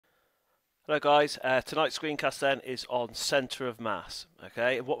Hello guys, tonight's screencast then is on centre of mass.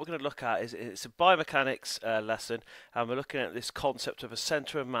 Okay, and what we're going to look at is it's a biomechanics lesson, and we're looking at this concept of a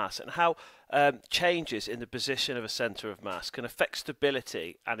centre of mass and how changes in the position of a centre of mass can affect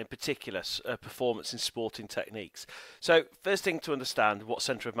stability and in particular performance in sporting techniques. So first thing to understand what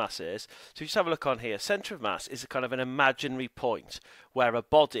centre of mass is, so just have a look on here. Centre of mass is a kind of an imaginary point where a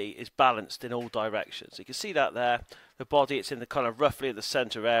body is balanced in all directions. You can see that there. The body, it's in the kind of roughly at the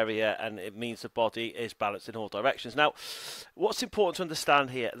centre area, and it means the body is balanced in all directions. Now, what's important to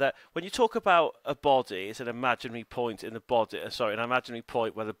understand here, that when you talk about a body, it's an imaginary point in the body, an imaginary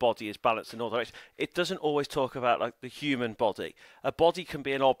point where the body is balanced in all directions. It doesn't always talk about like the human body. A body can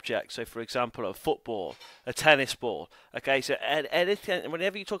be an object, so for example, a football, a tennis ball. Okay, so anything,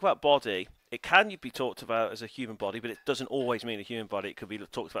 whenever you talk about body, it can be talked about as a human body, but it doesn't always mean a human body. It could be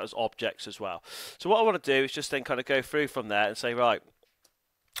talked about as objects as well. So what I want to do is just then kind of go through from there and say, right,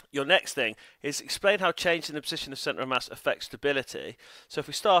 your next thing is explain how changing the position of centre of mass affects stability. So if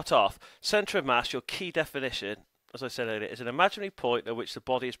we start off, centre of mass, your key definition, as I said earlier, is an imaginary point at which the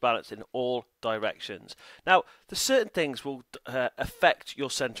body is balanced in all directions. Now, the certain things will affect your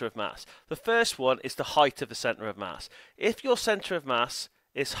centre of mass. The first one is the height of the centre of mass. If your centre of mass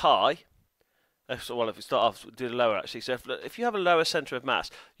is high, well, if we start off, do the lower actually. So if you have a lower centre of mass,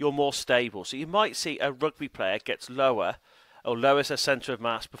 you're more stable. So you might see a rugby player gets lower or lowers their centre of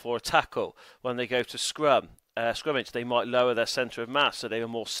mass before a tackle. When they go to scrimmage, they might lower their centre of mass so they are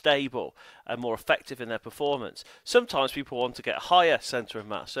more stable and more effective in their performance. Sometimes people want to get a higher centre of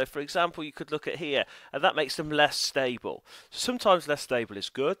mass. So for example, you could look at here, and that makes them less stable. Sometimes less stable is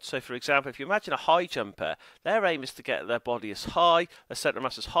good. So for example, if you imagine a high jumper, their aim is to get their body as high, their centre of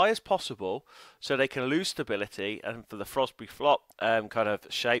mass as high as possible, so they can lose stability, and for the Frosby flop kind of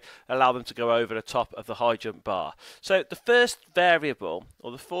shape, allow them to go over the top of the high jump bar. So the first variable,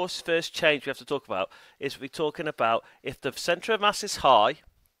 or the first change we have to talk about, is we're talking about if the centre of mass is high,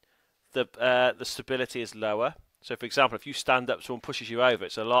 the stability is lower. So, for example, if you stand up, someone pushes you over.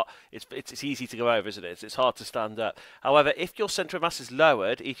 It's easy to go over, isn't it? It's hard to stand up. However, if your centre of mass is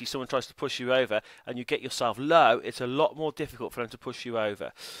lowered, e.g., someone tries to push you over, and you get yourself low, it's a lot more difficult for them to push you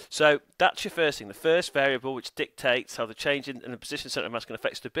over. So that's your first thing. The first variable which dictates how the change in the position of centre of mass can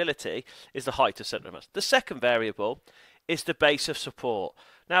affect stability is the height of centre of mass. The second variable is the base of support.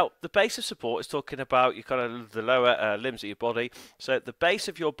 Now, the base of support is talking about your kind of the lower limbs of your body. So the base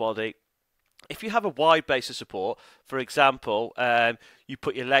of your body. If you have a wide base of support, for example, you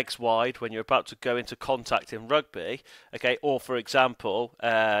put your legs wide when you're about to go into contact in rugby, okay, or for example,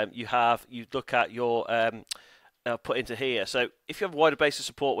 you look at your put into here. So if you have a wider base of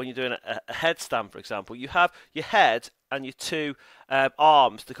support when you're doing a headstand, for example, you have your head and your two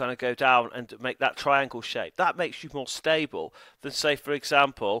arms to kind of go down and make that triangle shape. That makes you more stable than, say, for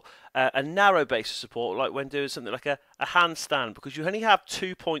example, a narrow base of support, like when doing something like a handstand, because you only have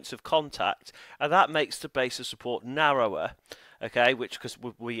 2 points of contact, and that makes the base of support narrower. Okay, which because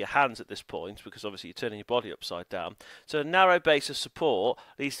with your hands at this point, because obviously you're turning your body upside down. So a narrow base of support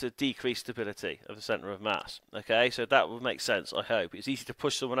leads to decreased stability of the centre of mass. Okay, so that will make sense, I hope. It's easy to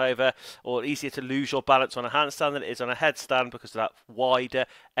push someone over, or easier to lose your balance on a handstand than it is on a headstand because of that wider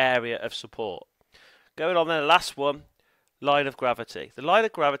area of support. Going on then, the last one, line of gravity. The line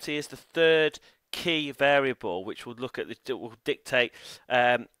of gravity is the third key variable which will will dictate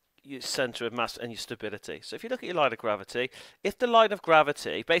your centre of mass and your stability. So if you look at your line of gravity, if the line of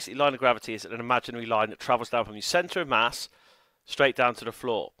gravity, basically line of gravity is an imaginary line that travels down from your centre of mass straight down to the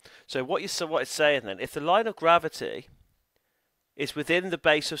floor. So what it's saying then, if the line of gravity is within the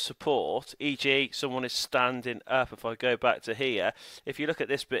base of support, e.g. someone is standing up, if I go back to here, if you look at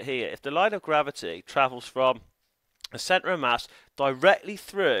this bit here, if the line of gravity travels from a centre of mass directly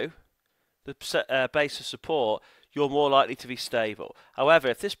through the base of support, you're more likely to be stable. However,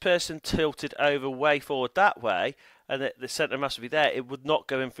 if this person tilted over way forward that way, and the centre of mass would be there, it would not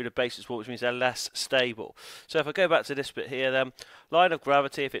go in through the base of support, which means they're less stable. So if I go back to this bit here, then, line of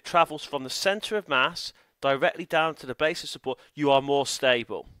gravity, if it travels from the centre of mass directly down to the base of support, you are more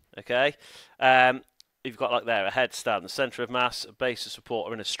stable. Okay? You've got like there, a headstand, the centre of mass, a base of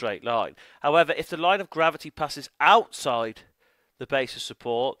support are in a straight line. However, if the line of gravity passes outside the base of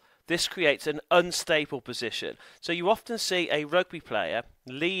support, this creates an unstable position. So you often see a rugby player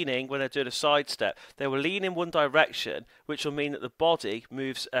leaning when they're doing a sidestep. They will lean in one direction, which will mean that the body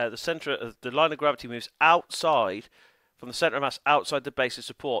moves, the line of gravity moves outside from the centre of mass, outside the base of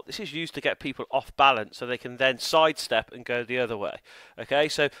support. This is used to get people off balance so they can then sidestep and go the other way. Okay,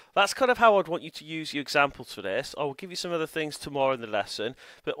 so that's kind of how I'd want you to use your examples for this. I will give you some other things tomorrow in the lesson,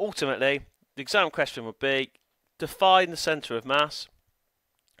 but ultimately the exam question would be define the centre of mass,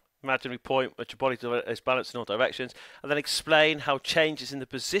 imaginary point which your body is balanced in all directions, and then explain how changes in the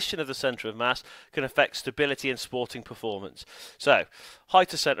position of the centre of mass can affect stability and sporting performance. So, height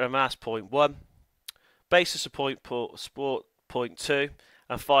to centre of mass, point 1, basis of sport, point 2,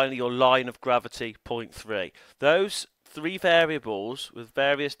 and finally your line of gravity, point 3. Those 3 variables with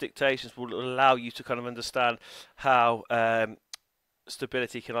various dictations will allow you to kind of understand how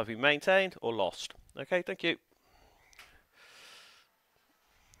stability can either be maintained or lost. Okay, thank you.